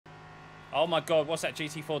Oh my God, what's that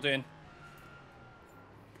GT4 doing?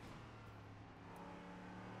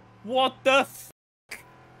 What the f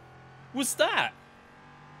was that?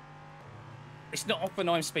 It's not off and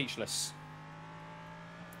I'm speechless.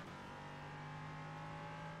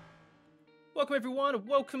 Welcome everyone, and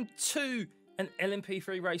welcome to an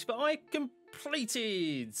LMP3 race, but I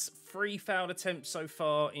completed 3 failed attempts so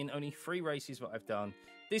far in only 3 races what I've done.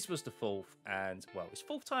 This was the 4th, and well, it's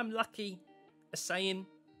 4th time lucky a saying.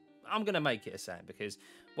 I'm going to make it a saying because,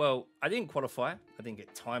 well, I didn't qualify. I didn't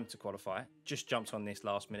get time to qualify. Just jumped on this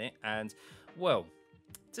last minute. And, well,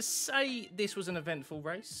 to say this was an eventful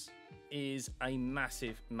race is a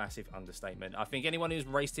massive, massive understatement. I think anyone who's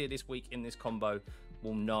raced here this week in this combo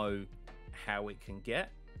will know how it can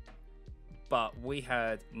get. But we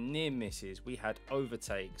had near misses. We had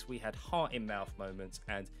overtakes. We had heart in mouth moments.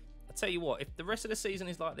 And I tell you what, if the rest of the season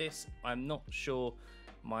is like this, I'm not sure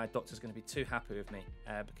my doctor's going to be too happy with me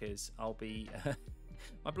because I'll be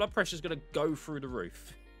my blood pressure's going to go through the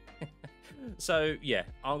roof. So yeah,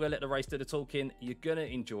 I'm going to let the race do the talking. You're going to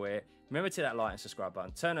enjoy it. Remember to hit that like and subscribe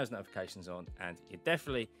button, turn those notifications on, and you're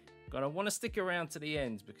definitely going to want to stick around to the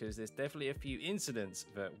end because there's definitely a few incidents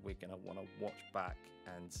that we're going to want to watch back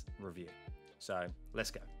and review. So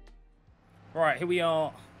let's go. Right, here we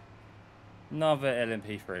are. Another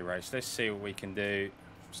LMP3 race. Let's see what we can do.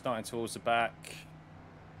 Starting towards the back.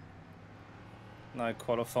 No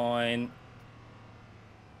qualifying.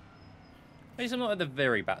 At least I'm not at the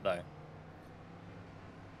very back though.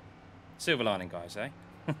 Silver lining, guys, eh?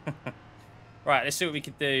 Right, let's see what we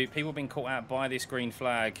can do. People have been caught out by this green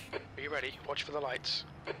flag. Are you ready? Watch for the lights.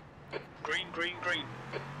 Green, green, green.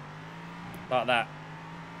 Like that.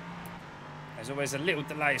 There's always a little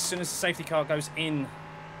delay as soon as the safety car goes in.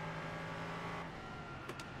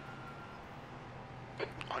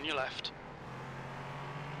 On your left.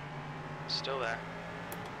 Still there.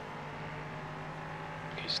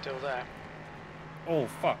 He's still there. Oh,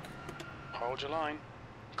 fuck. Hold your line.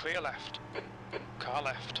 Clear left. Car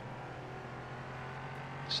left.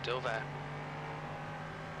 Still there.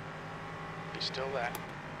 He's still there.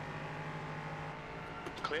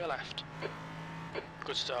 Clear left.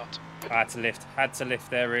 Good start. I had to lift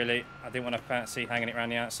there really. I didn't want to fancy hanging it around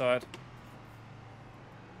the outside.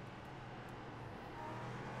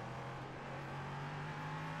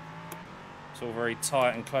 It's all very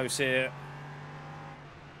tight and close here.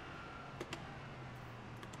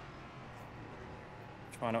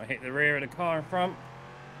 Try not to hit the rear of the car in front.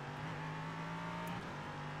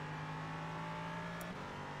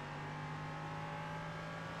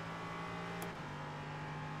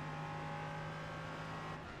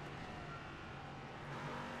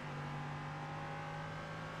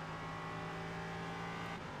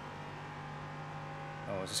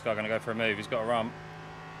 Oh, is this guy going to go for a move? He's got a rump.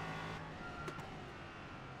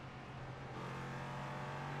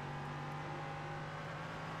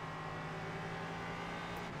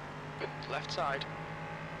 Left side.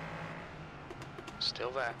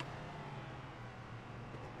 Still there.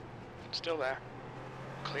 Still there.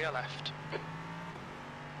 Clear left.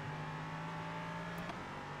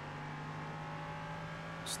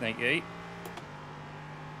 Sneaky.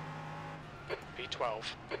 P12.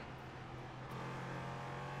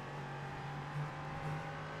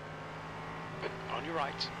 On your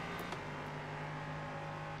right.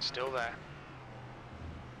 Still there.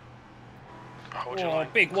 Hold your line.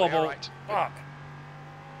 Big Clear wobble. right. Fuck.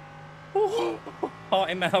 Ooh, heart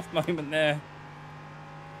in mouth moment there.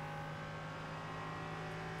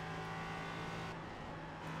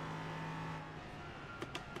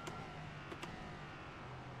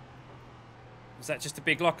 Was that just a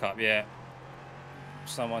big lock-up? Yeah.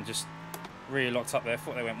 Someone just really locked up there.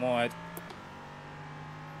 Thought they went wide.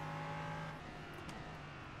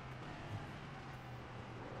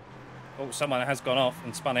 Oh, someone has gone off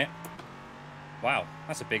and spun it. Wow,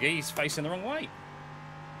 that's a biggie. He's facing the wrong way.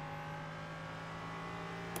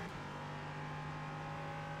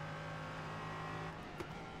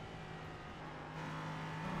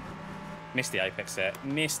 Missed the apex there.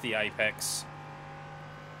 Missed the apex.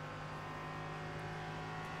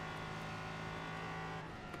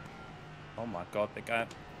 Oh my God, they're going.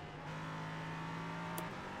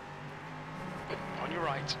 On your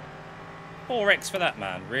right. 4x for that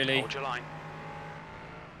man, really? Hold your line.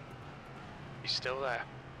 He's still there.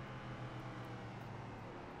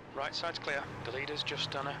 Right side's clear. The leader's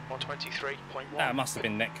just done a 123.1. That must have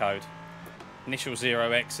been netcode. Initial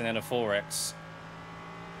 0x and then a 4x.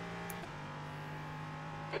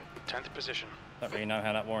 10th position. Don't really know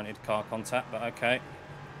how that warranted car contact, but okay.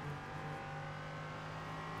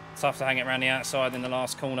 Tough to hang it around the outside in the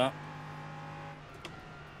last corner.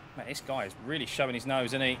 Mate, this guy is really showing his nose,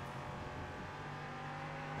 isn't he?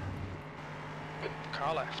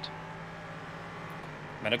 Car left.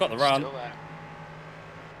 Man, I got the run. Still there.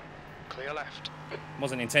 Clear left.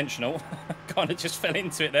 Wasn't intentional. Kind of just fell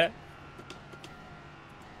into it there.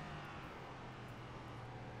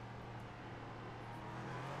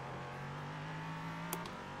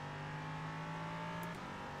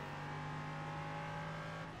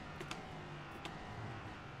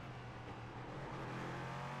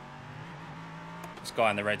 This guy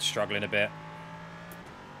in the red's struggling a bit.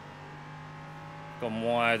 Gone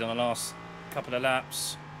wide on the last couple of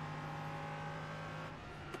laps.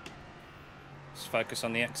 Let's focus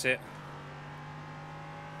on the exit.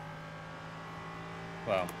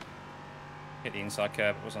 Well, hit the inside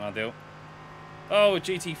curb, it wasn't ideal. Oh,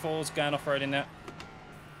 GT4's going off-road in there.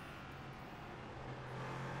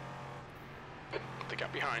 The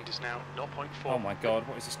gap behind is now 0.4. Oh my god,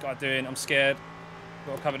 what is this guy doing? I'm scared.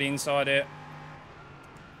 Got to cover the inside here.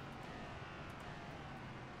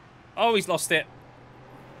 Oh, he's lost it.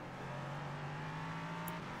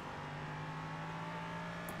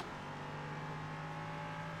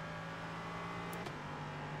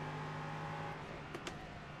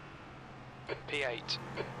 P8.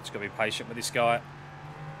 Just got to be patient with this guy.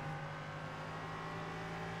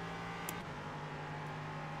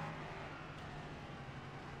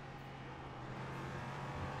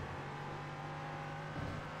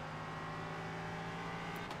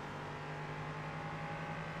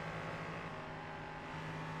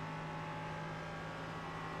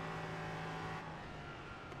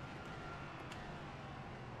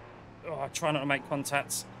 Oh, I try not to make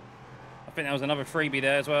contacts. I think that was another freebie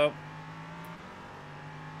there as well.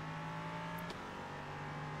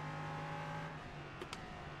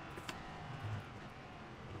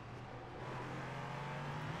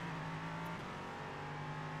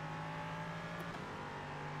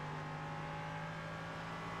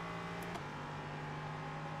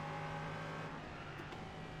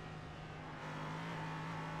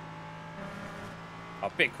 A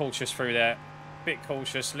bit cautious through there. Bit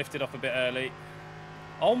cautious. Lifted off a bit early.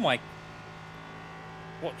 Oh my.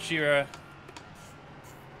 What's your...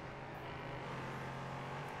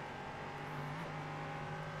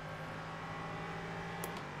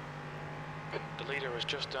 The leader has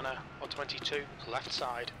just done a 122 left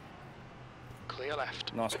side. Clear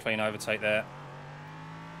left. Nice clean overtake there.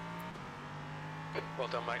 Well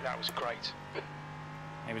done, mate. That was great.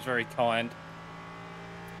 He was very kind.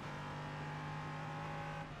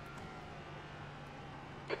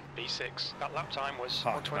 B6. That lap time was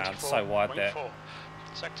Oh, 124. man, so wide there.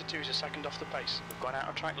 Sector 2 is a second off the pace. We've gone out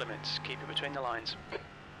of track limits. Keep it between the lines.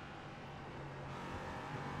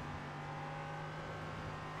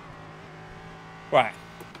 Right.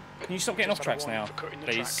 Can you stop getting Just off had a tracks warning now, for cutting the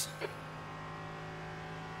please? track.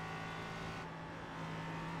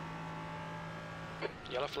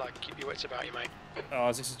 Yellow flag. Keep your wits about you, mate. Oh,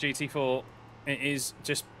 this is GT4. It is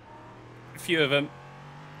just a few of them.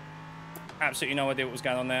 Absolutely no idea what was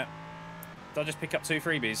going on there. Did I just pick up 2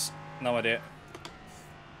 freebies? No idea.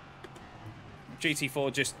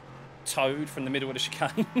 GT4 just towed from the middle of the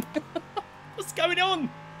chicane. What's going on?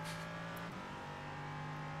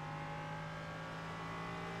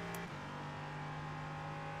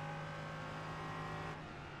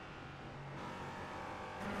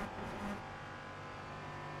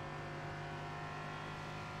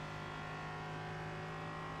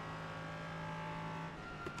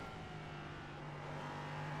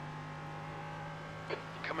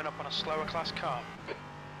 Coming up on a slower class car.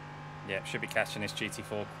 Yeah, should be catching this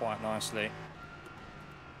GT4 quite nicely.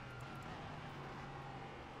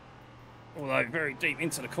 Although very deep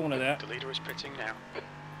into the corner there. The leader is pitting now.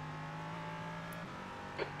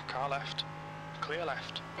 Car left. Clear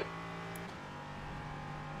left.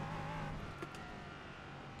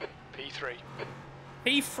 P3.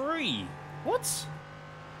 P3? What?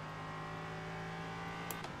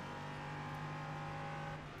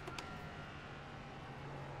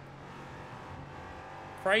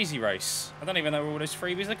 Crazy race. I don't even know where all those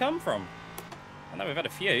freebies have come from. I know we've had a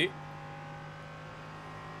few.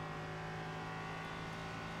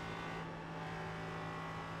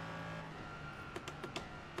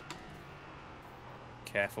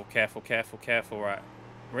 Careful, careful, careful, careful. Right.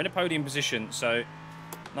 We're in a podium position, so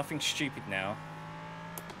nothing stupid now.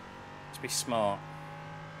 Let's be smart.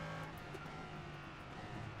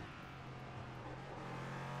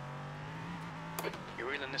 You're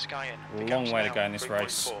reeling this guy in. Long way to go in this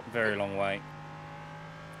race. Very long way.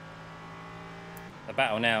 The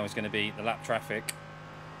battle now is going to be the lap traffic.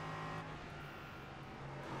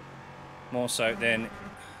 More so than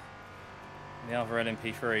the other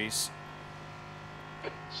LMP3s.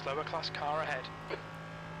 Slower class car ahead.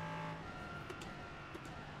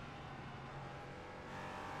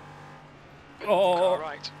 Oh, Car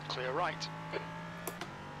right, clear right.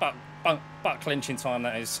 butt clenching time,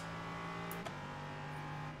 that is.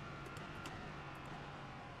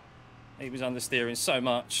 He was understeering so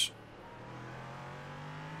much.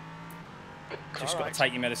 Just got to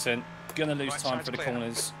take your medicine. Gonna lose time for the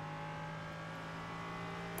corners.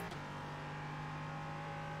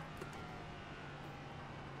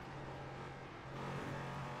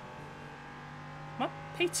 What?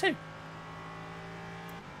 P2?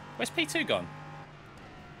 Where's P2 gone?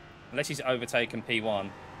 Unless he's overtaken P1.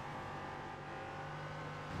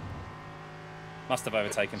 Must have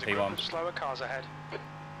overtaken P1. Slower cars ahead.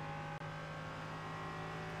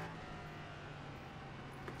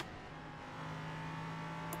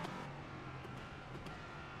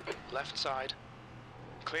 Left side.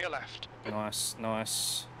 Clear left. Nice,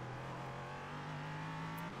 nice.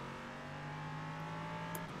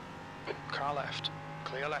 Car left.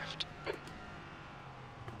 Clear left.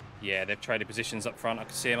 Yeah, they've traded positions up front. I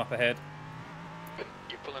can see him up ahead.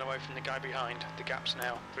 You're pulling away from the guy behind. The gap's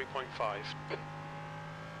now 3.5.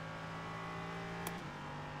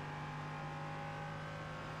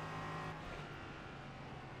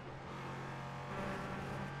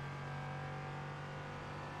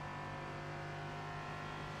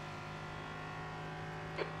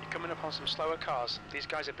 Coming up on some slower cars. These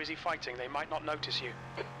guys are busy fighting. They might not notice you.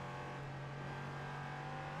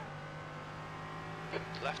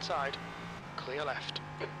 Left side. Clear left.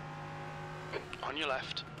 On your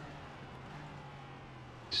left.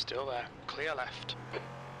 Still there. Clear left.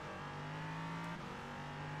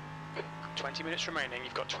 20 minutes remaining.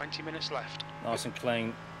 You've got 20 minutes left. Nice and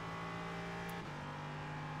clean.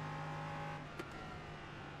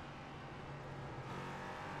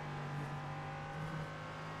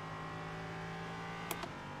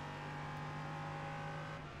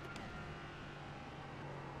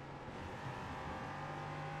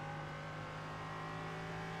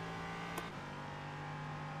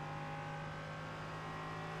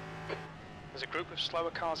 There's a group of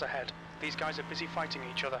slower cars ahead. These guys are busy fighting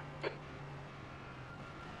each other.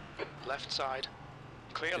 Left side.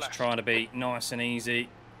 Clear Just left. trying to be nice and easy.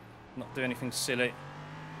 Not do anything silly.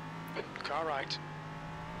 Car right.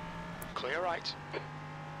 Clear right.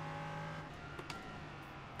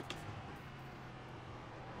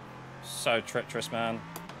 So treacherous, man.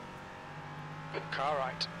 Car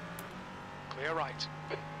right. Clear right.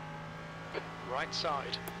 Right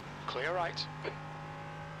side. Clear right.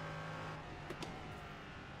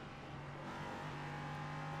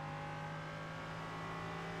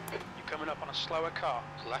 You're coming up on a slower car.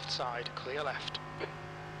 Left side. Clear left.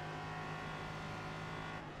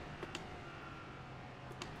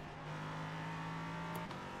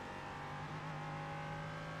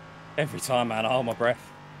 Every time, man, I hold my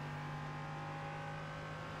breath.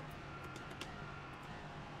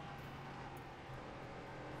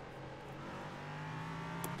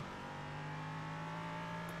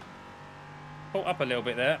 Pull up a little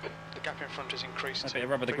bit there. The gap in front has increased. A bit of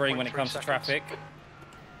rubber the green when it comes to traffic.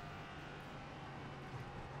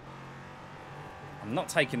 I'm not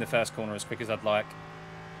taking the first corner as quick as I'd like.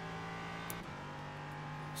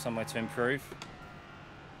 Somewhere to improve.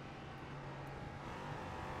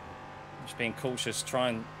 Just being cautious,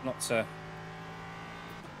 trying not to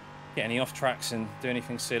get any off tracks and do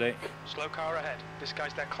anything silly. Slow car ahead. This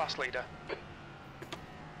guy's their class leader.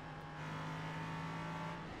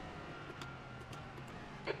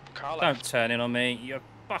 Car left. Don't turn in on me. You're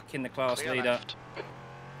fucking the class Clear leader. left.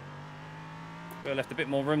 Could have left a bit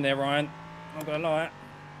more room there, Ryan. Not gonna lie.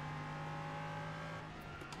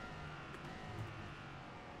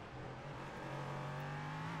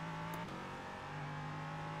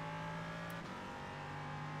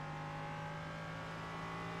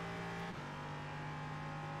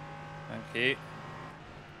 Thank you.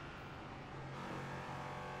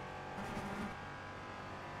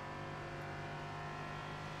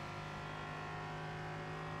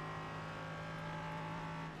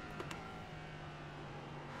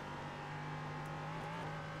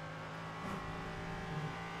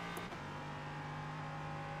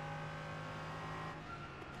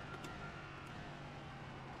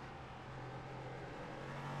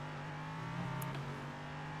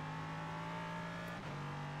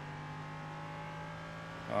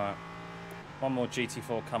 Alright. One more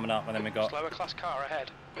GT4 coming up, and then we got Slower class car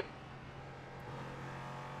ahead. a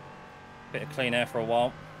bit of clean air for a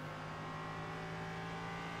while.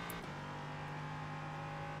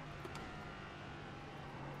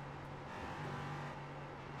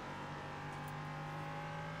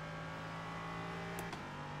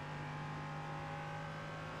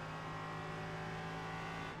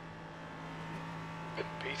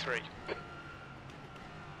 P3.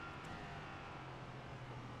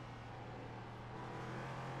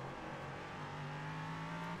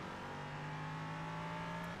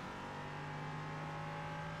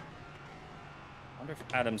 wonder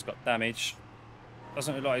if Adam's got damage.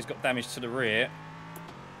 Doesn't look like he's got damage to the rear.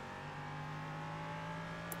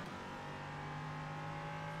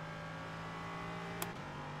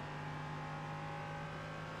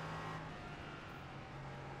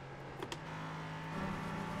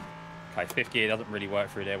 Okay, fifth gear doesn't really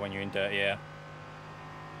work through there when you're in dirty air.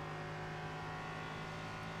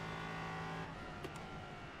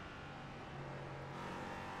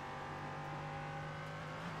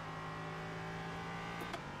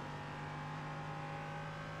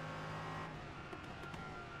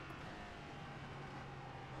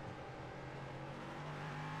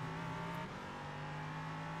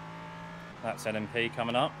 That's LMP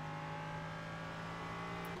coming up.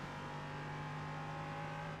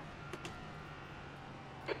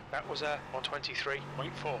 That was a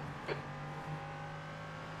 123.4.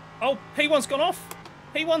 Oh, P1's gone off.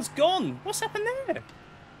 P1's gone. What's happened there?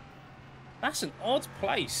 That's an odd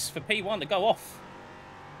place for P1 to go off.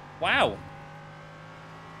 Wow.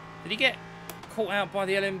 Did he get caught out by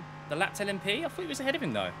the lapped LMP? I thought he was ahead of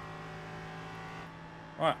him though.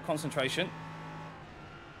 Right, concentration.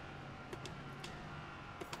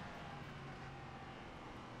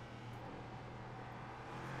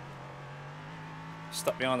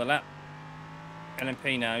 Stuck behind the lap.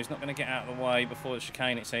 LMP now. He's not going to get out of the way before the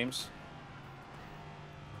chicane, it seems.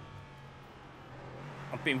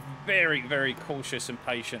 I've been very, very cautious and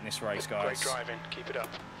patient this race, guys. Great driving. Keep it up.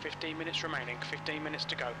 15 minutes remaining. 15 minutes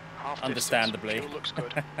to go. Half Understandably. Fuel looks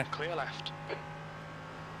good. Clear left.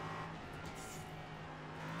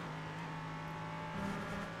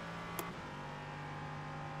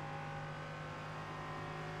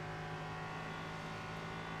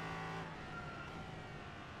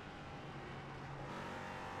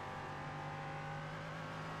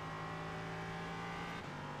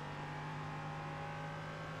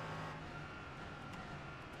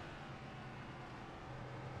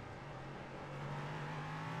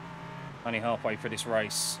 Only halfway through this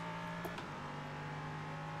race.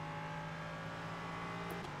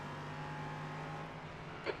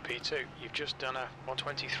 P2, you've just done a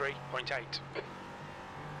 123.8.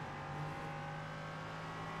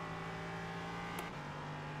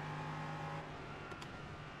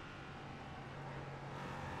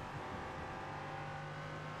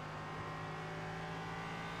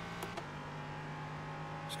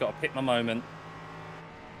 Just got to pick my moment.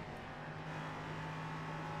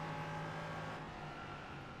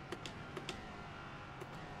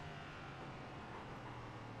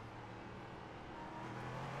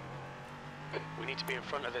 We need to be in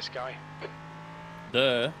front of this guy.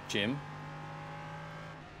 Jim.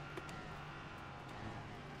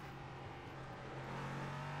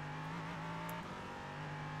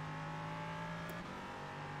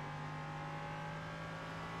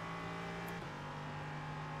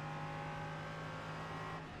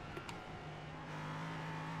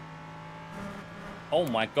 Oh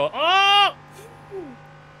my god. Oh!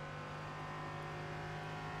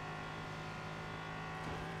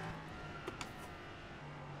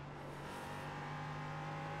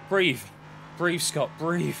 Breathe. Breathe, Scott.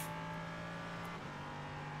 Breathe.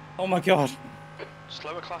 Oh my god.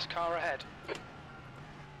 Slower class car ahead.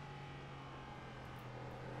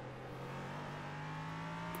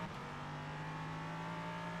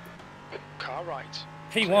 Car right.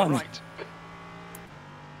 P1. Right.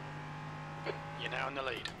 You're now in the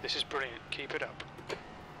lead. This is brilliant. Keep it up.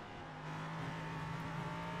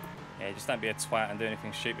 Yeah, just don't be a twat and do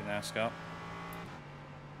anything stupid now, Scott.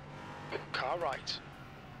 Car right.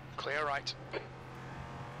 Clear right.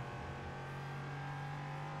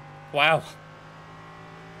 Wow.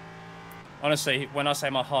 Honestly, when I say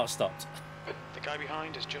my heart stopped. The guy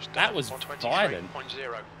behind is just that was violent.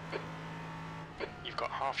 123.0. You've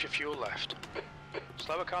got half your fuel left.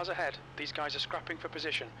 Slower cars ahead. These guys are scrapping for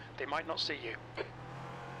position. They might not see you.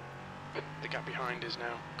 The gap behind is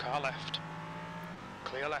now car left.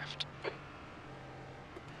 Clear left.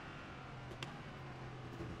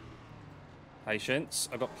 Patience.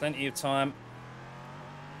 I've got plenty of time.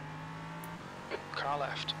 Car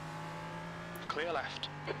left. Clear left.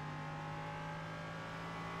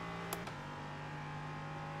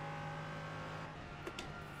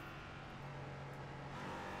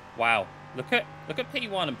 Wow. Look at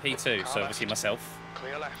P1 and P2. Car So obviously left. myself.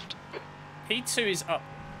 Clear left. P2 is up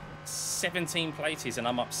 17 places and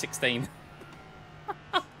I'm up 16.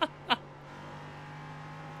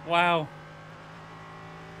 Wow.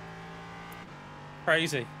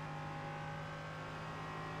 Crazy.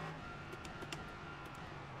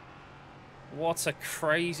 What a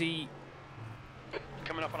crazy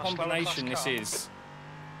Coming up on a combination slower this class car. is.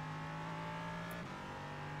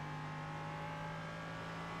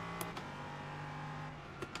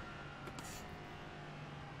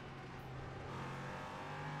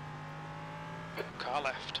 Car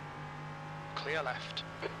left. Clear left.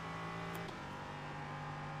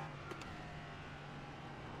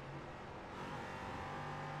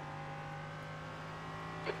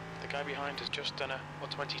 The guy behind has just done a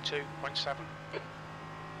 122.7.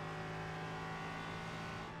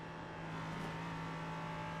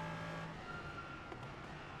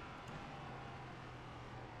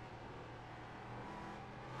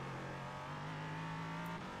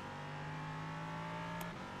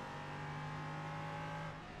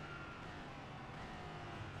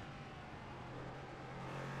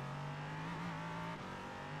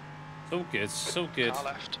 It's all good, it's all good. Car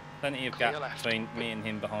left. Plenty of Clear gap left. between me and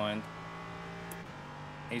him behind.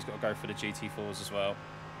 He's got to go for the GT4s as well.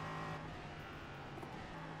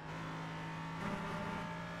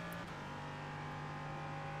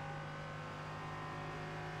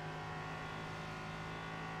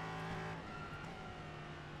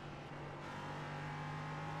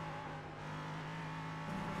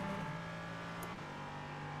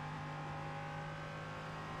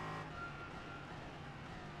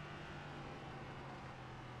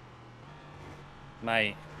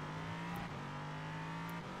 Mate.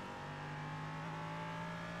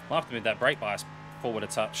 I'll have to move that brake bias forward a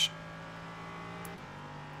touch.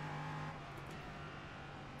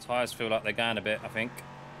 Tyres feel like they're going a bit, I think.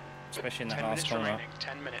 Especially in that last corner. 10 minutes remaining,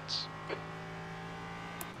 10 minutes.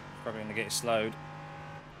 Probably going to get it slowed.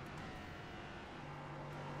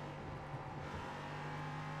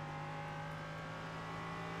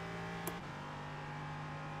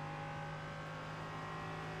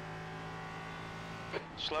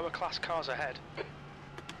 Slower class cars ahead.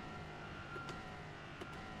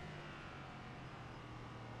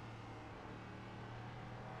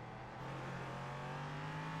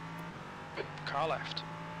 Car left.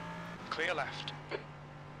 Clear left.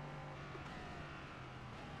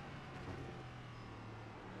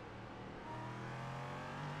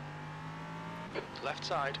 Left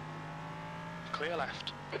side. Clear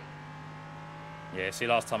left. Yeah, see,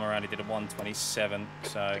 last time around he did a 127,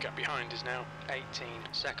 so... The gap behind is now 18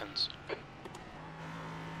 seconds. He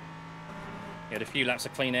had a few laps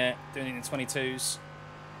of clean air, doing it in 22s.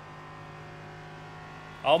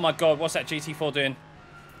 Oh my god, what's that GT4 doing?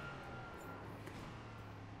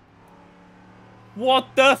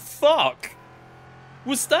 What the fuck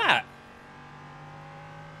was that?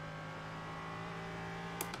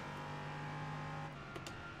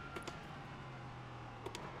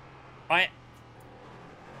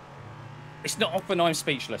 It's not often I'm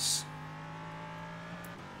speechless.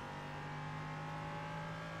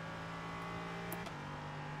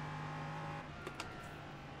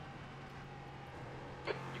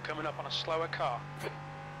 You're coming up on a slower car.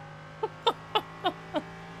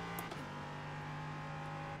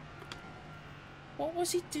 What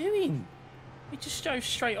was he doing? He just drove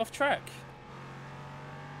straight off track.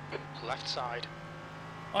 Left side.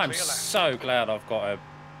 I'm Clear left. so glad I've got a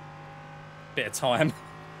bit of time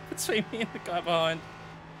between me and the guy behind.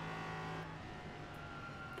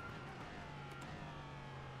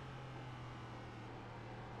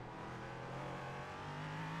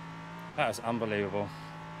 That was unbelievable.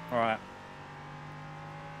 All right.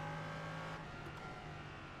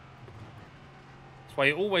 That's why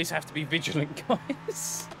you always have to be vigilant,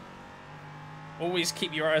 guys. Always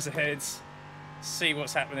keep your eyes ahead. See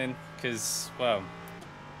what's happening, because, well,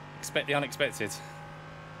 expect the unexpected.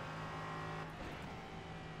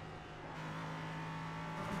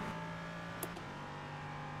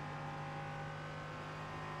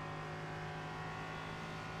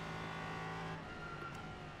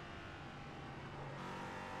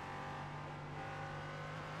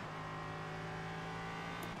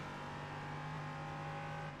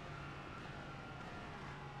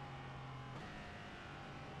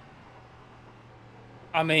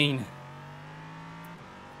 I mean,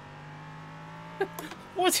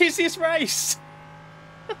 what is this race?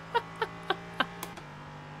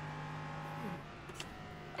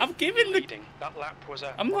 I'm giving the... Leading. That lap was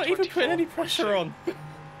a I'm not even putting any pressure on.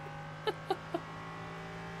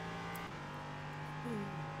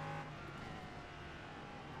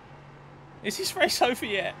 Is this race over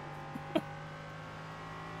yet?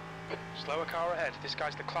 Slower car ahead. This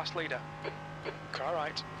guy's the class leader. Car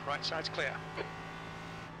right. Right side's clear.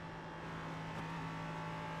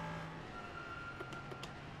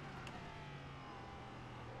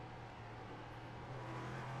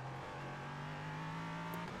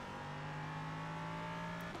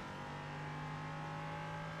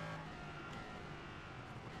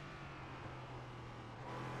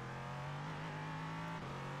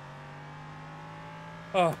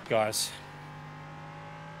 Oh, guys.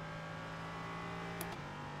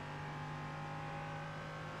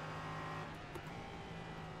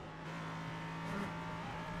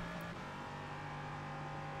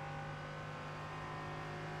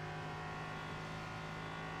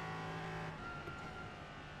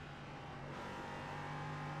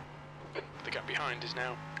 gap behind is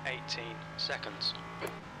now 18 seconds.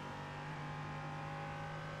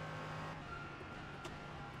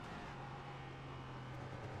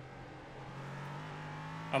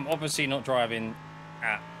 I'm obviously not driving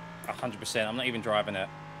at 100%. I'm not even driving at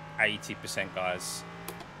 80%, guys.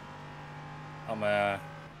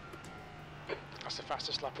 That's the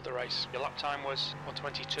fastest lap of the race. Your lap time was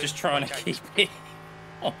 1:22. Just trying to keep it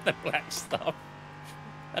on the black stuff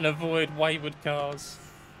and avoid wayward cars.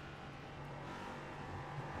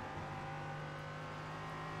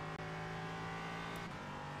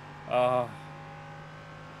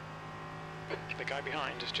 The guy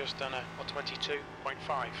behind has just done a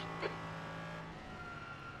 1:22.5.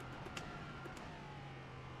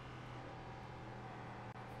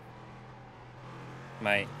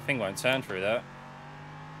 Mate, thing won't turn through that.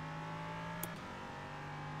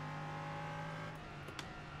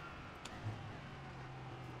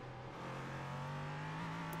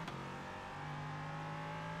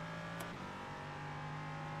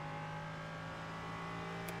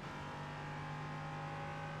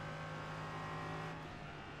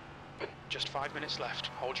 Just 5 minutes left.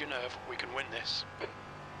 Hold your nerve. We can win this.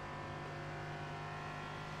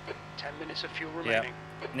 10 minutes of fuel remaining.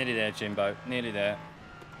 Yep. Nearly there, Jimbo. Nearly there.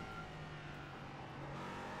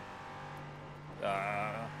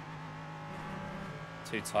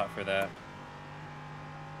 Too tight for that.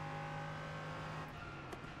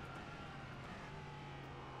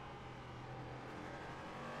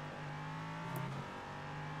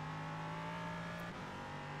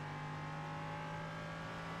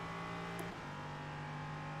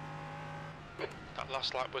 That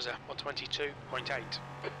last lap was a 1:22.8.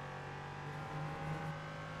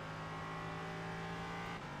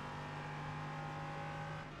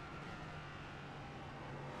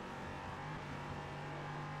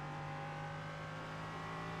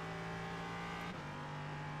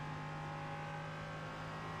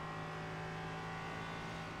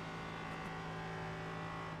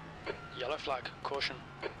 Yellow flag, caution.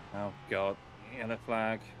 Oh God, yellow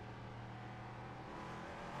flag.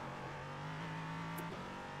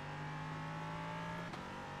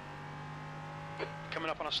 Coming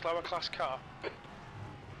up on a slower class car.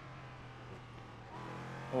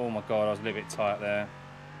 Oh my God, I was a little bit tight there.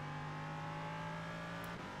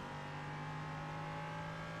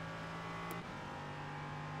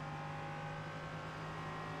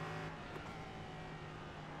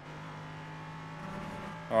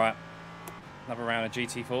 All right, another round of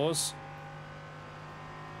GT4s.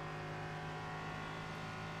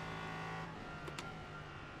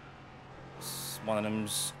 One of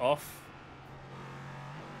them's off.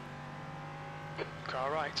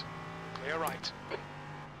 Car right, clear right.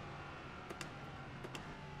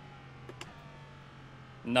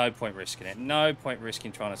 No point risking it. No point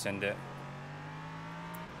risking trying to send it.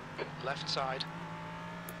 Left side,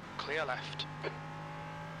 clear left.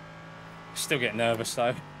 Still get nervous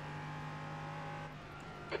though.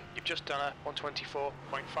 You've just done a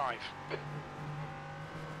 1:24.5.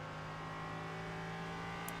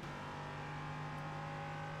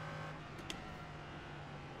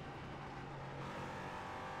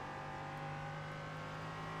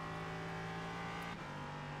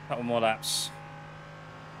 Couple more laps.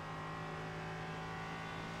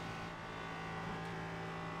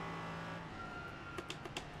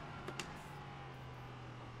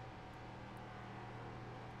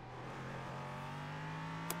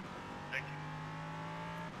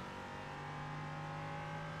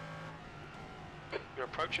 You're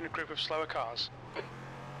approaching a group of slower cars.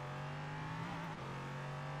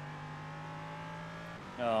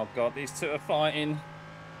 Oh God, these two are fighting.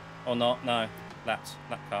 Or not, no. Lap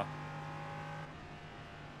car.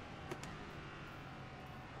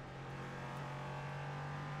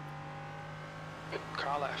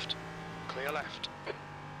 Car left, clear left. I'm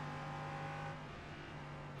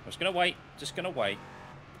just gonna wait, wait.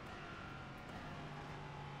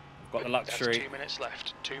 I've got the luxury. That's 2 minutes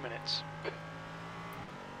left, 2 minutes.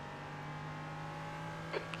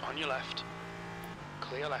 On your left,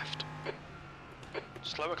 clear left.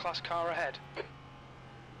 Slower class car ahead.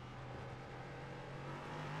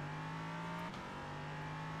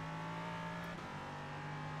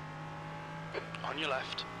 On your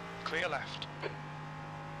left, clear left.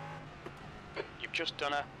 You've just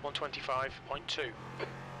done a 1:25.2.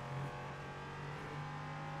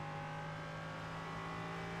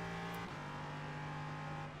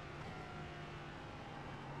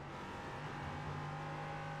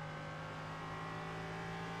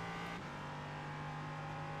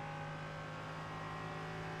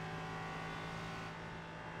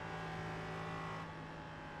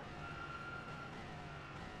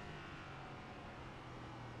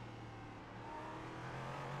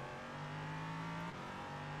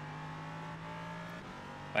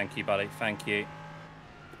 Thank you, buddy. Thank you.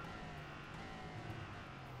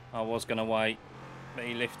 I was going to wait, but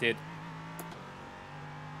he lifted.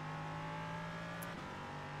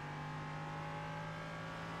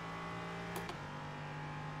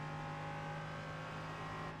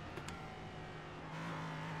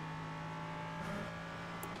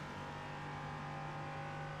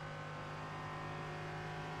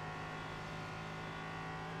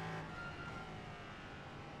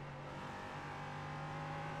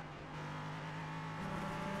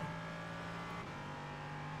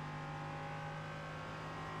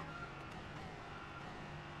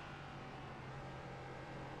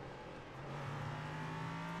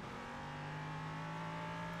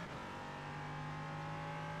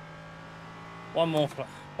 One more lap.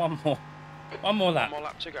 One more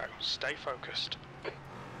lap to go. Stay focused.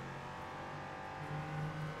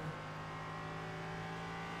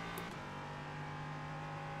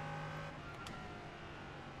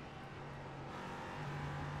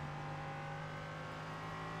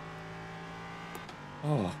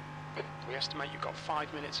 Oh. We estimate you've got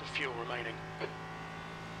 5 minutes of fuel remaining.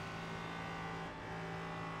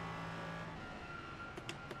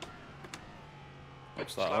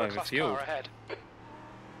 Looks like Slower I class overfueled. car ahead.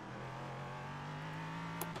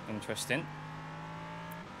 Interesting.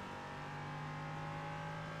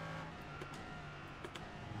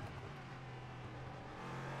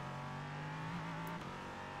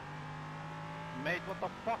 Mate, what the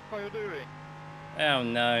fuck are you doing? Oh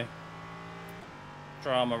no.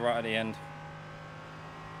 Drama right at the end.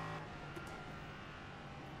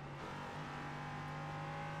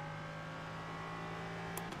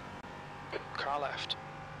 Car left.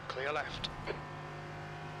 Clear left.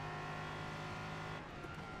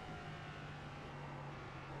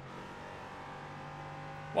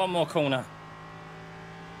 One more corner.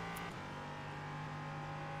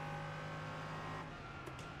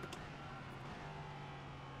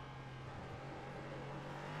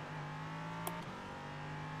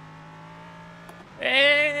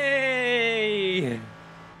 Hey!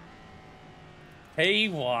 He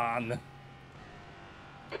won.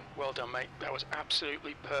 Well done, mate. That was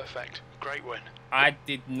absolutely perfect. Great win. I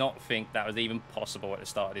did not think that was even possible at the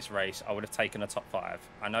start of this race. I would have taken a top 5.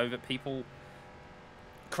 I know that people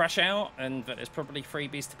crash out and that there's probably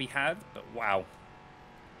freebies to be had, but wow.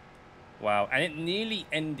 Wow. And it nearly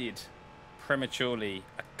ended prematurely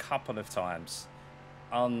a couple of times.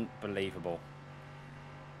 Unbelievable.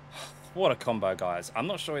 What a combo, guys. I'm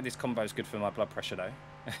not sure if this combo is good for my blood pressure, though.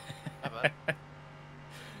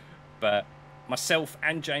 But myself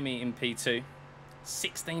and Jamie in P2,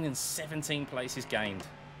 16 and 17 places gained.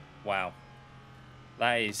 Wow.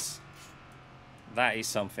 That is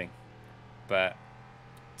something. But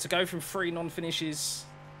to go from 3 non-finishes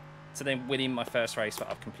to then winning my first race that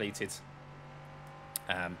I've completed,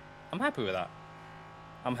 I'm happy with that.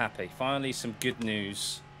 I'm happy. Finally, some good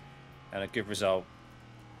news and a good result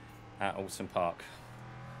at Oulton Park.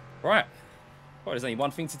 Right. Well, there's only one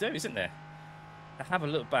thing to do, isn't there? To have a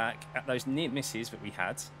look back at those near misses that we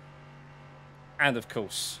had. And, of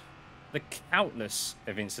course, the countless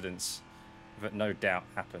of incidents that no doubt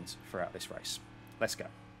happened throughout this race. Let's go.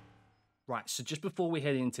 Right, so just before we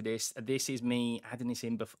head into this is me adding this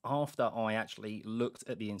in after I actually looked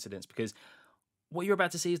at the incidents, because what you're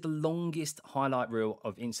about to see is the longest highlight reel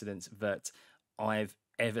of incidents that I've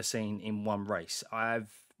ever seen in one race.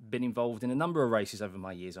 I've been involved in a number of races over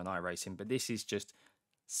my years on iRacing, but this is just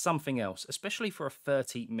something else, especially for a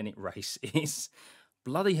 30-minute race. It's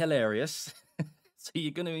bloody hilarious. So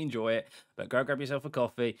you're going to enjoy it, but go grab yourself a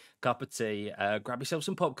coffee, cup of tea, grab yourself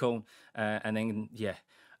some popcorn, and then, yeah,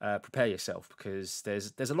 prepare yourself, because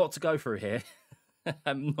there's a lot to go through here.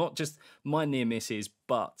 Not just my near misses,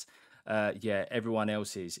 but yeah, everyone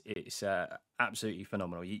else's. It's absolutely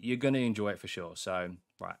phenomenal. You're going to enjoy it for sure. So,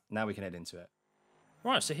 right, now we can head into it.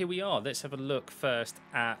 Right, so here we are. Let's have a look first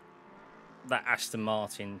at that Aston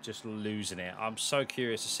Martin just losing it. I'm so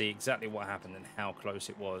curious to see exactly what happened and how close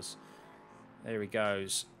it was. There he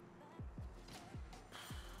goes.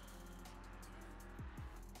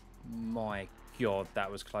 My God,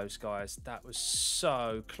 that was close, guys. That was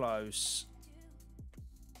so close.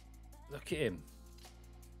 Look at him.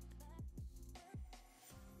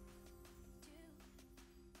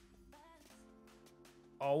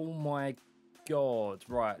 Oh my God.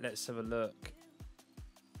 Right, let's have a look.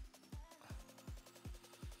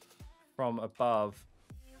 From above.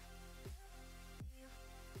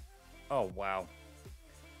 Oh, wow.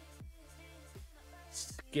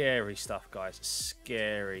 Scary stuff, guys.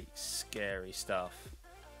 Scary, scary stuff.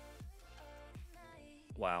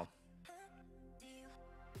 Wow.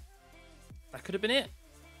 That could have been it.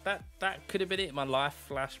 that could have been it. My life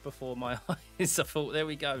flashed before my eyes. I thought, there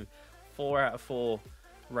we go. 4 out of 4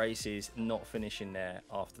 races not finishing there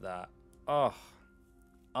after that. Oh,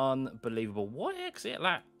 unbelievable. What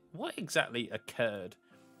exactly occurred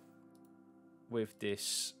with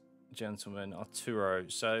this gentleman, Arturo?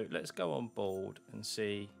 So let's go on board and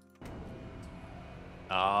see.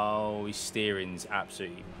 Oh, his steering's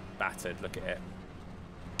absolutely battered. Look at it.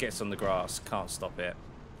 Gets on the grass, can't stop it.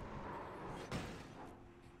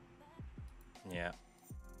 Yeah.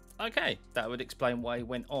 Okay, that would explain why he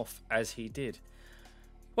went off as he did.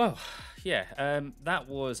 Well, yeah, that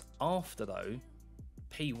was after, though,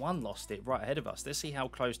 P1 lost it right ahead of us. Let's see how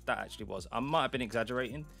close that actually was. I might have been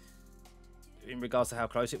exaggerating in regards to how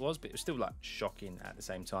close it was, but it was still, like, shocking at the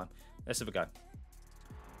same time. Let's have a go.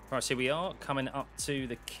 Right, so here we are, coming up to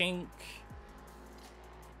the kink.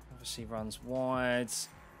 Obviously runs wide.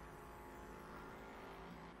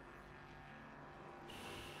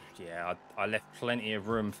 Yeah, I left plenty of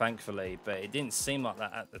room, thankfully, but it didn't seem like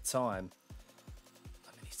that at the time.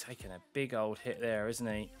 I mean, he's taking a big old hit there, isn't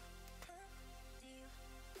he?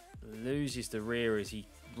 Loses the rear as he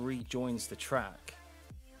rejoins the track.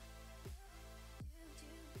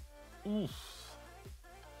 Oof.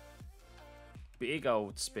 Big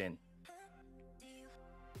old spin.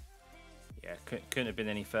 Yeah, couldn't have been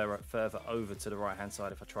any further over to the right-hand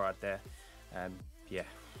side if I tried there. Yeah.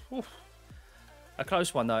 Oof. A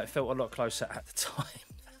close one, though. It felt a lot closer at the time,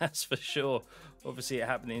 that's for sure. Obviously, it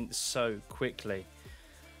happening so quickly.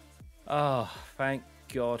 Oh, thank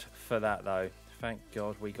God for that, though. Thank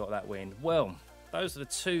God we got that win. Well, those are the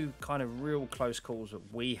 2 kind of real close calls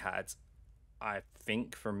that we had, I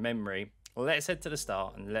think, from memory. Let's head to the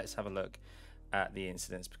start and let's have a look at the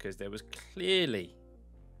incidents, because there was clearly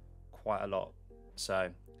quite a lot. So,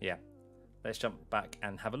 yeah, let's jump back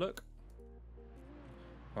and have a look.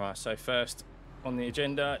 All right, so first on the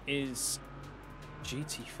agenda is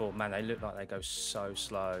GT4. Man, they look like they go so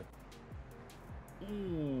slow.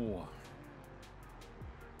 Ooh.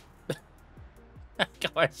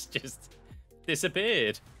 That guy's just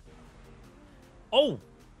disappeared. Oh!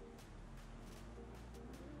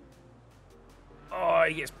 Oh,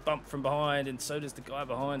 he gets bumped from behind, and so does the guy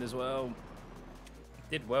behind as well.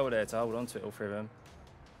 Did well there to hold on to it, all 3 of them.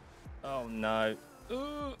 Oh, no.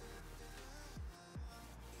 Ooh.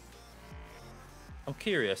 I'm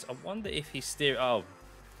curious. I wonder if he's steering. Oh,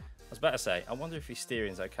 I was about to say, I wonder if his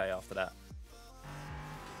steering's okay after that.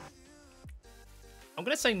 I'm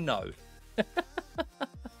going to say no.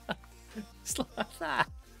 It's like that.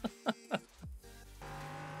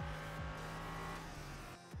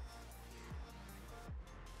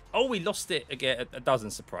 Oh, we lost it again. It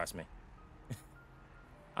doesn't surprise me.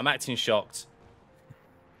 I'm acting shocked.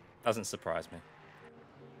 Doesn't surprise me.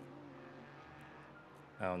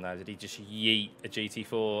 Oh no, did he just yeet a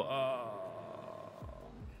GT4? Oh.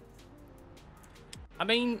 I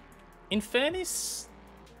mean, in fairness,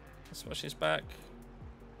 let's watch this back.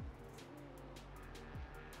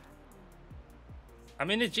 I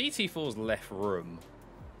mean, the GT4's left room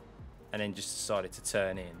and then just decided to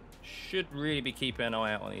turn in. Should really be keeping an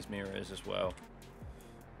eye out on these mirrors as well.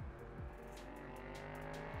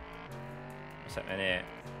 What's happening here?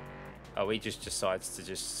 Oh, he just decides to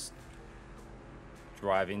just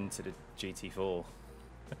drive into the GT4.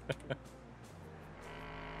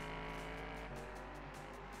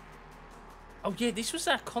 Oh yeah, this was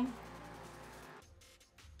our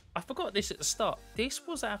I forgot this at the start. This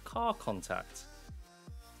was our car contact.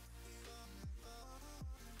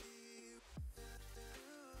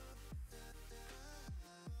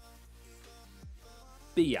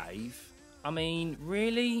 Behave. I mean,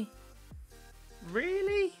 really?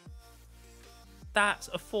 Really? That's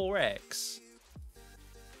a 4X.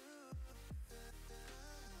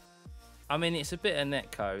 I mean, it's a bit of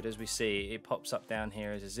netcode, as we see. It pops up down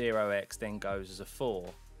here as a 0x, then goes as a 4.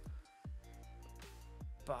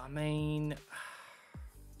 But I mean,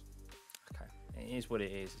 okay, it is what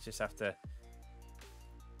it is. You just have to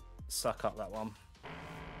suck up that one.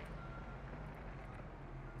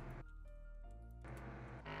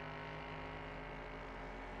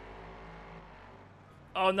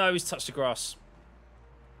 Oh no, he's touched the grass.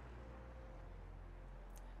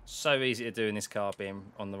 So easy to do in this car being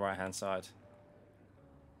on the right hand side.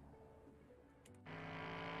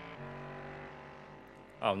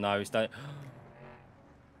 Oh no, he's done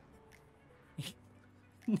it.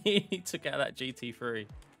 Nearly took out that GT3.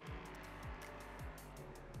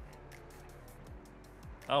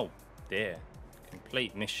 Oh dear.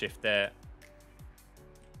 Complete misshift there.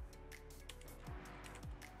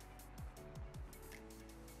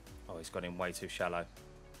 Oh, he's got him way too shallow.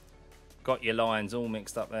 Got your lines all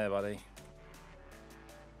mixed up there, buddy.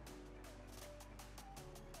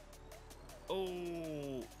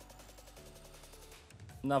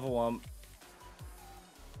 another one.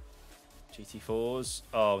 GT4s.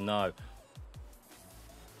 Oh, no.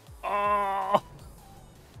 Oh!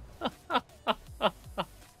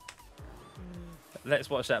 Let's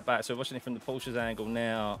watch that back. So we're watching it from the Porsche's angle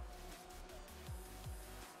now.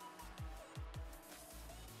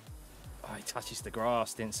 Oh, he touches the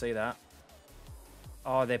grass. Didn't see that.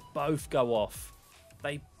 Oh, they both go off.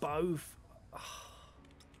 They both... Oh.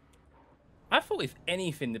 I thought if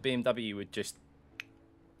anything, the BMW would just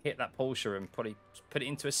hit that Porsche and probably put it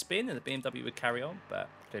into a spin and the BMW would carry on, but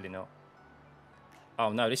clearly not.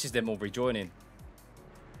 Oh no, this is them all rejoining.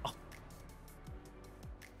 Oh.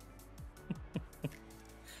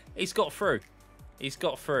 He's got through. He's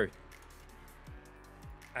got through.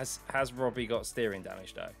 Has Robbie got steering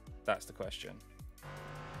damage though? That's the question. I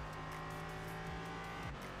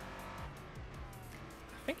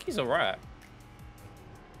think he's alright.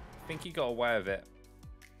 I think he got away with it.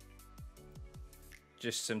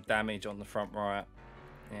 Just some damage on the front right.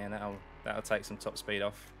 Yeah, that'll take some top speed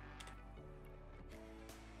off.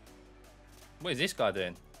 What is this guy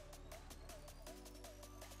doing?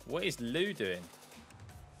 What is Lou doing?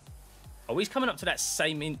 Oh, he's coming up to that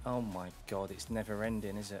same in... Oh my god, it's never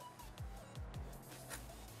ending, is it?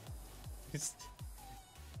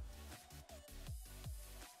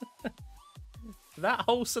 That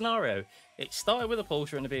whole scenario, it started with a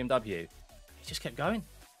Porsche and a BMW. It just kept going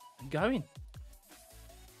and going.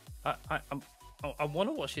 I want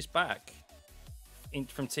to watch this back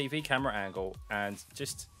from TV camera angle and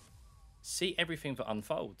just see everything that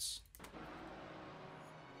unfolds.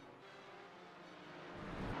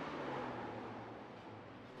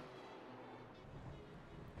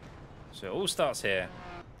 So it all starts here.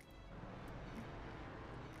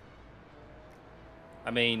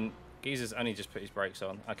 I mean, Geezer's only just put his brakes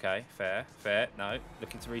on. Okay, fair, fair. No,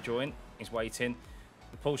 looking to rejoin. He's waiting.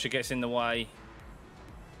 The Porsche gets in the way.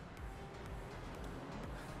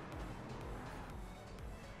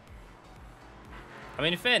 I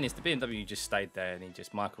mean, in fairness, the BMW just stayed there and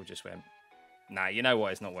Michael just went, nah, you know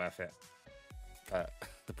what, it's not worth it. But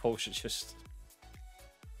the Porsche just...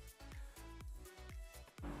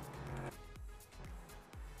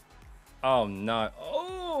 Oh, no.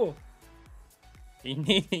 Oh! He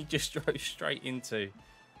nearly just drove straight into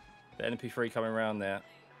the LMP3 coming around there.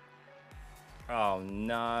 Oh,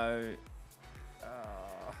 no.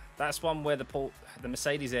 That's one where the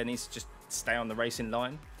Mercedes there needs to just stay on the racing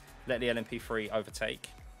line. Let the LMP3 overtake.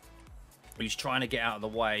 He was trying to get out of the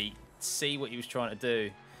way, see what he was trying to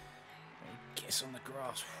do. He gets on the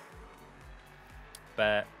grass.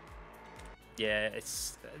 But yeah,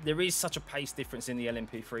 there is such a pace difference in the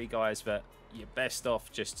LMP3 guys that you're best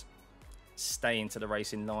off just staying to the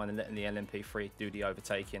racing line and letting the LMP3 do the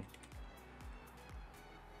overtaking.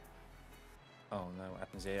 Oh no, what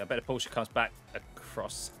happens here? I bet the Porsche comes back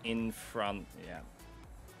across in front. Yeah.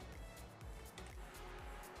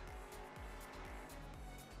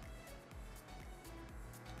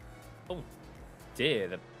 Oh dear,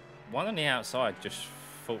 the one on the outside just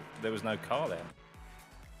thought there was no car there.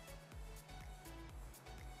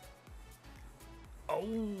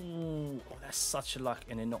 Oh, that's such an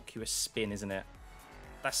innocuous spin, isn't it?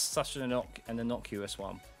 That's such an innocuous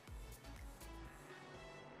one.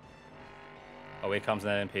 Oh, here comes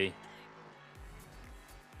an LMP.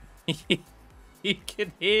 You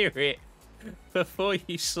can hear it before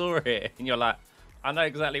you saw it, and you're like, I know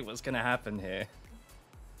exactly what's going to happen here.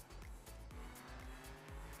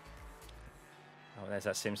 Oh, there's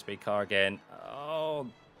that sim speed car again. Oh,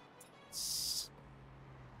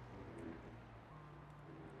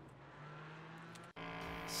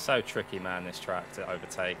 so tricky, man, this track to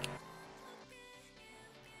overtake.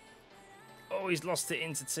 Oh, he's lost it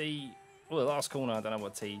into T. Well, the last corner, I don't know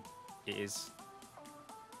what T it is.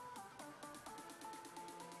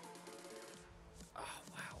 Oh,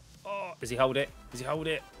 wow. Oh, does he hold it? Does he hold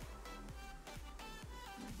it?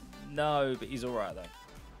 No, but he's all right, though.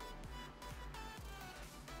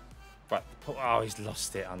 Right. Oh, he's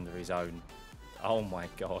lost it under his own. Oh, my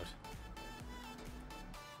God.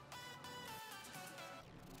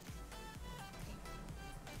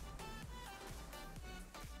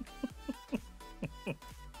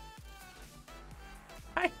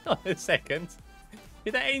 Hang on a second.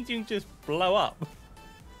 Did that engine just blow up?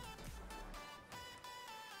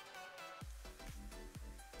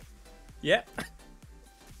 Yep.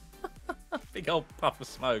 Big old puff of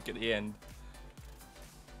smoke at the end.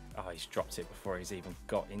 Oh, he's dropped it before he's even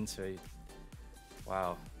got into it.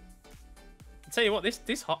 Wow. I'll tell you what,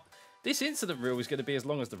 this incident reel is going to be as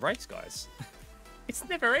long as the race, guys. It's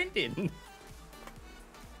never ending.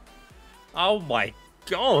 Oh my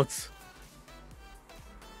God.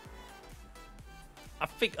 I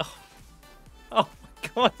think... Oh my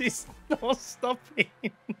God, it's not stopping.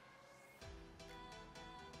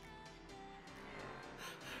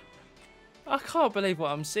 I can't believe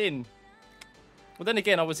what I'm seeing. Well, then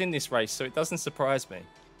again, I was in this race, so it doesn't surprise me.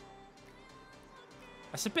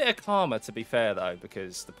 That's a bit of karma, to be fair, though,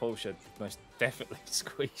 because the Porsche most definitely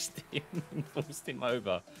squeezed him and forced him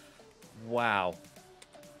over. Wow.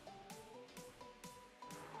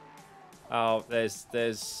 Oh, there's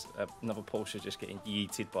another Porsche just getting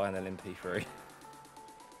yeeted by an LMP3.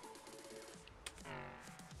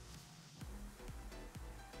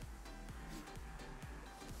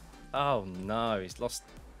 Oh no, he's lost.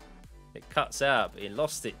 It cuts out, but he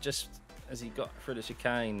lost it just as he got through the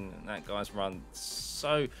chicane. And that guy's run.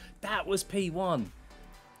 So that was P1.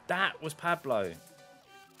 That was Pablo.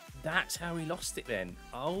 That's how he lost it then.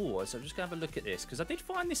 Oh, so I'm just going to have a look at this, because I did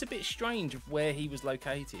find this a bit strange of where he was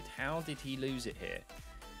located. How did he lose it here?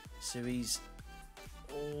 So he's...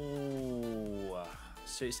 Oh,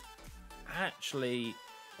 so it's actually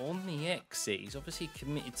on the exit. He's obviously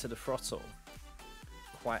committed to the throttle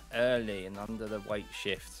quite early and under the weight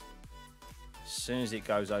shift. As soon as it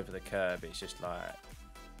goes over the curb, it's just like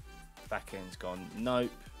back end's gone.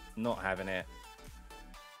 Nope, not having it.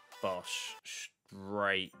 Bosh,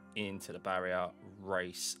 straight into the barrier,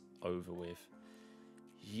 race over with.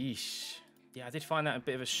 Yeesh. Yeah, I did find that a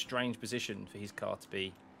bit of a strange position for his car to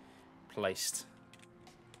be placed.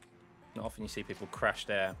 Not often you see people crash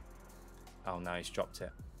there. Oh no, he's dropped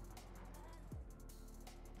it.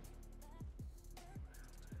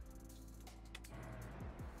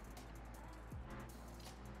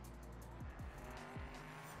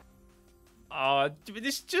 Oh,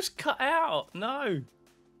 this just cut out. No.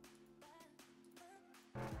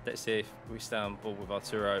 Let's see if we stay on board with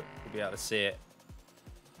Arturo. We'll be able to see it.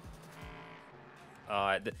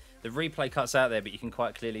 Alright, the replay cuts out there, but you can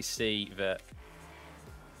quite clearly see that,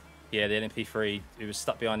 yeah, the LMP3, who was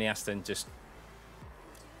stuck behind the Aston, just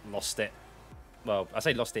lost it. Well, I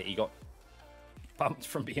say lost it, he got bumped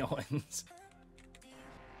from behind.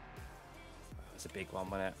 That's a big one,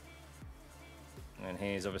 wasn't it? And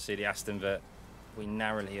here's obviously the Aston that we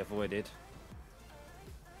narrowly avoided.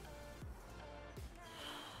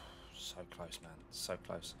 So close, man. So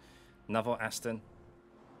close. Another Aston.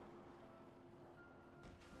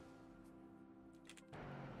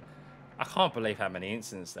 I can't believe how many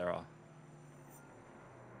incidents there are.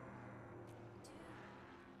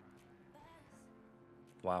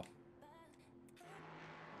 Wow.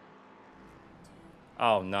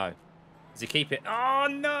 Oh, no. Does he keep it? Oh,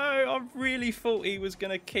 no! I really thought he was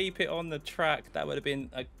going to keep it on the track. That would have been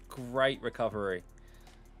a great recovery.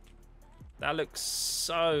 That looks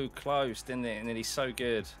so close, didn't it? And then he's so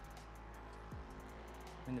good.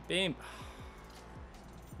 And the beam...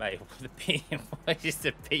 Mate, what is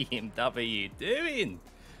the BMW doing?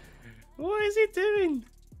 What is he doing?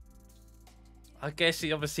 I guess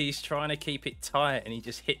obviously he's trying to keep it tight and he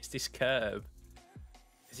just hits this curb.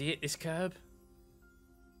 Has he hit this curb?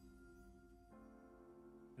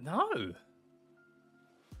 No.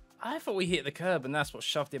 I thought we hit the curb and that's what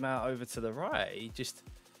shoved him out over to the right. He just...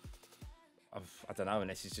 I don't know,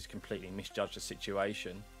 unless he's just completely misjudged the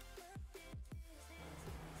situation.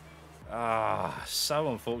 Ah,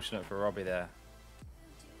 so unfortunate for Robbie there.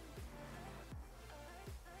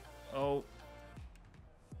 Oh.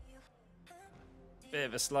 Bit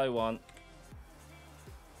of a slow one.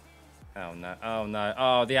 Oh no, oh no.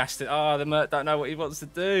 Oh, the Aston. Oh, the Merc don't know what he wants to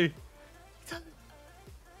do.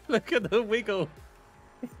 Look at the wiggle.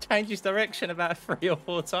 He changes direction about 3 or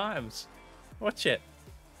 4 times. Watch it.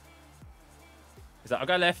 He's like, I'll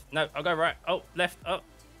go left. No, I'll go right. Oh, left. Oh.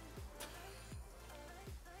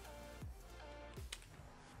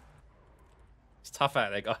 It's tough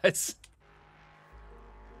out there, guys.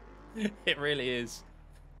 It really is.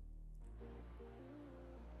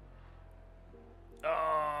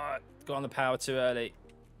 Oh, got on the power too early.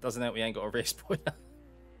 Doesn't help we ain't got a rear spoiler.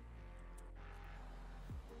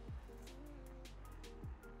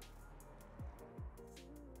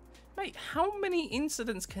 Mate, how many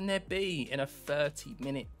incidents can there be in a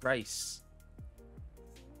 30-minute race?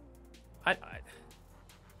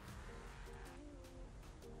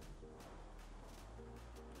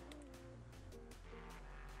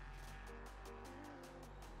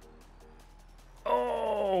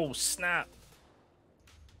 Oh, snap.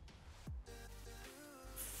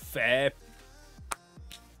 Fair.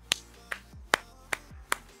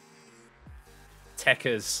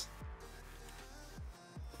 Techers.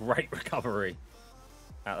 Great recovery.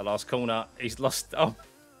 Out the last corner. He's lost. Oh,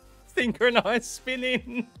 synchronized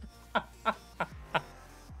spinning.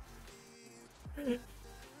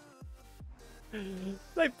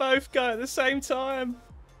 They both go at the same time.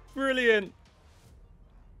 Brilliant.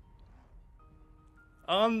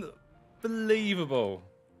 Unbelievable.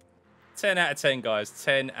 10 out of 10, guys.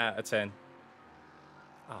 10 out of 10.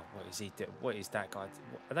 Oh, what is he doing? What is that guy?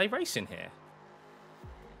 Are they racing here?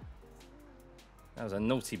 That was a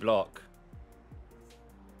naughty block.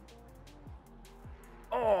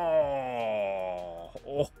 Oh.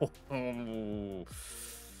 Oh.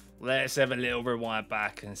 Let's have a little rewind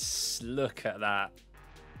back and look at that.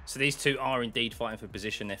 So these two are indeed fighting for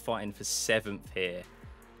position. They're fighting for 7th here.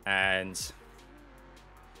 And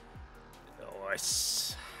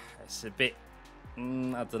it's a bit, I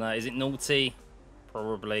don't know. Is it naughty?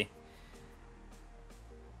 Probably.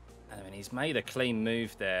 I mean, he's made a clean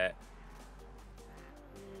move there.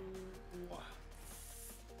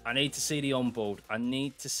 I need to see the onboard. I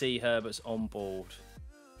need to see Herbert's onboard.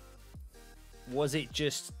 Was it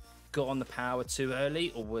just got on the power too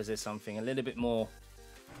early, or was there something a little bit more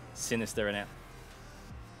sinister in it?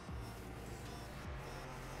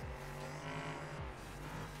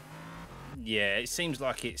 Yeah, it seems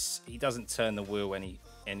like he doesn't turn the wheel any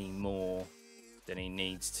more than he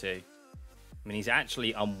needs to. I mean, he's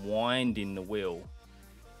actually unwinding the wheel.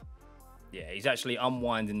 Yeah, he's actually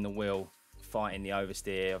unwinding the wheel, fighting the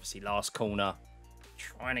oversteer. Obviously, last corner,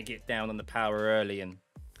 trying to get down on the power early and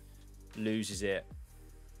loses it.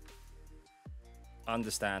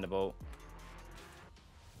 Understandable.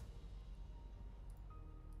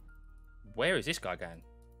 Where is this guy going?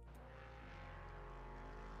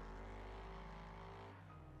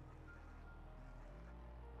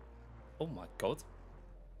 Oh my god.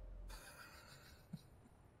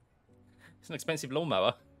 It's an expensive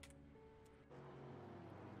lawnmower.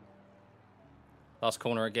 Last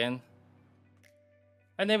corner again.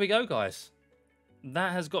 And there we go, guys.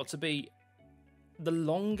 That has got to be the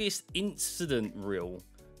longest incident reel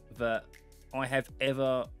that I have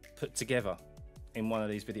ever put together in one of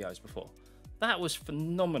these videos before. That was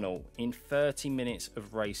phenomenal in 30 minutes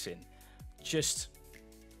of racing. Just,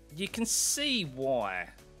 you can see why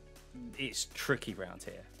it's tricky around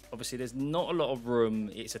here. Obviously, there's not a lot of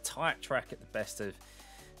room. It's a tight track at the best of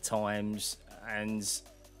times, and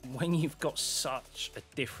when you've got such a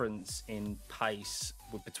difference in pace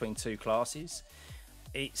between two classes,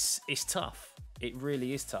 it's tough. It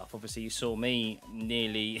really is tough. Obviously, you saw me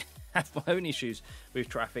nearly have my own issues with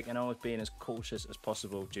traffic, and I was being as cautious as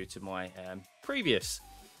possible due to my previous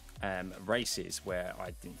races where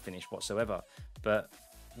I didn't finish whatsoever. But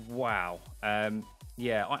wow.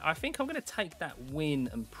 Yeah, I think I'm going to take that win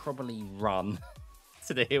and probably run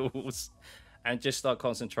to the hills and just start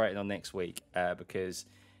concentrating on next week because,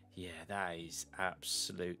 yeah, that is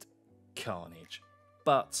absolute carnage.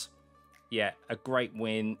 But, yeah, a great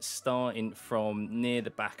win starting from near the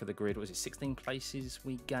back of the grid. Was it 16 places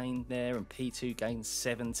we gained there, and P2 gained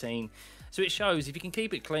 17. So it shows if you can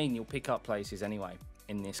keep it clean, you'll pick up places anyway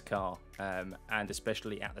in this car, and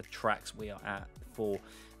especially at the tracks we are at for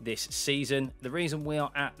this season. The reason we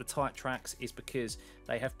are at the tight tracks is because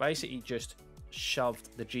they have basically just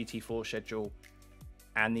shoved the GT4 schedule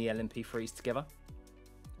and the LMP3s together.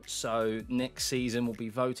 So next season will be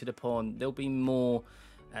voted upon. There'll be more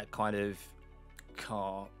kind of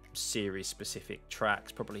car series specific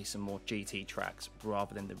tracks, probably some more GT tracks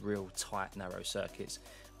rather than the real tight narrow circuits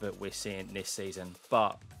that we're seeing this season.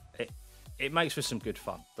 But it makes for some good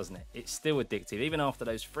fun, doesn't it? It's still addictive. Even after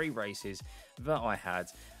those 3 races that I had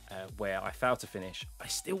where I failed to finish, I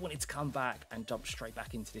still wanted to come back and jump straight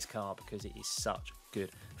back into this car because it is such good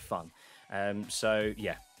fun. So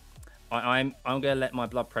yeah, I'm going to let my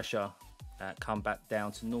blood pressure come back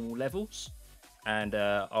down to normal levels, and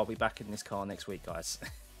I'll be back in this car next week, guys.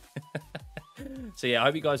 So yeah, I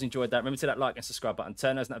hope you guys enjoyed that. Remember to that like and subscribe button,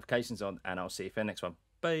 turn those notifications on, and I'll see you for the next one.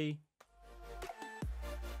 Bye.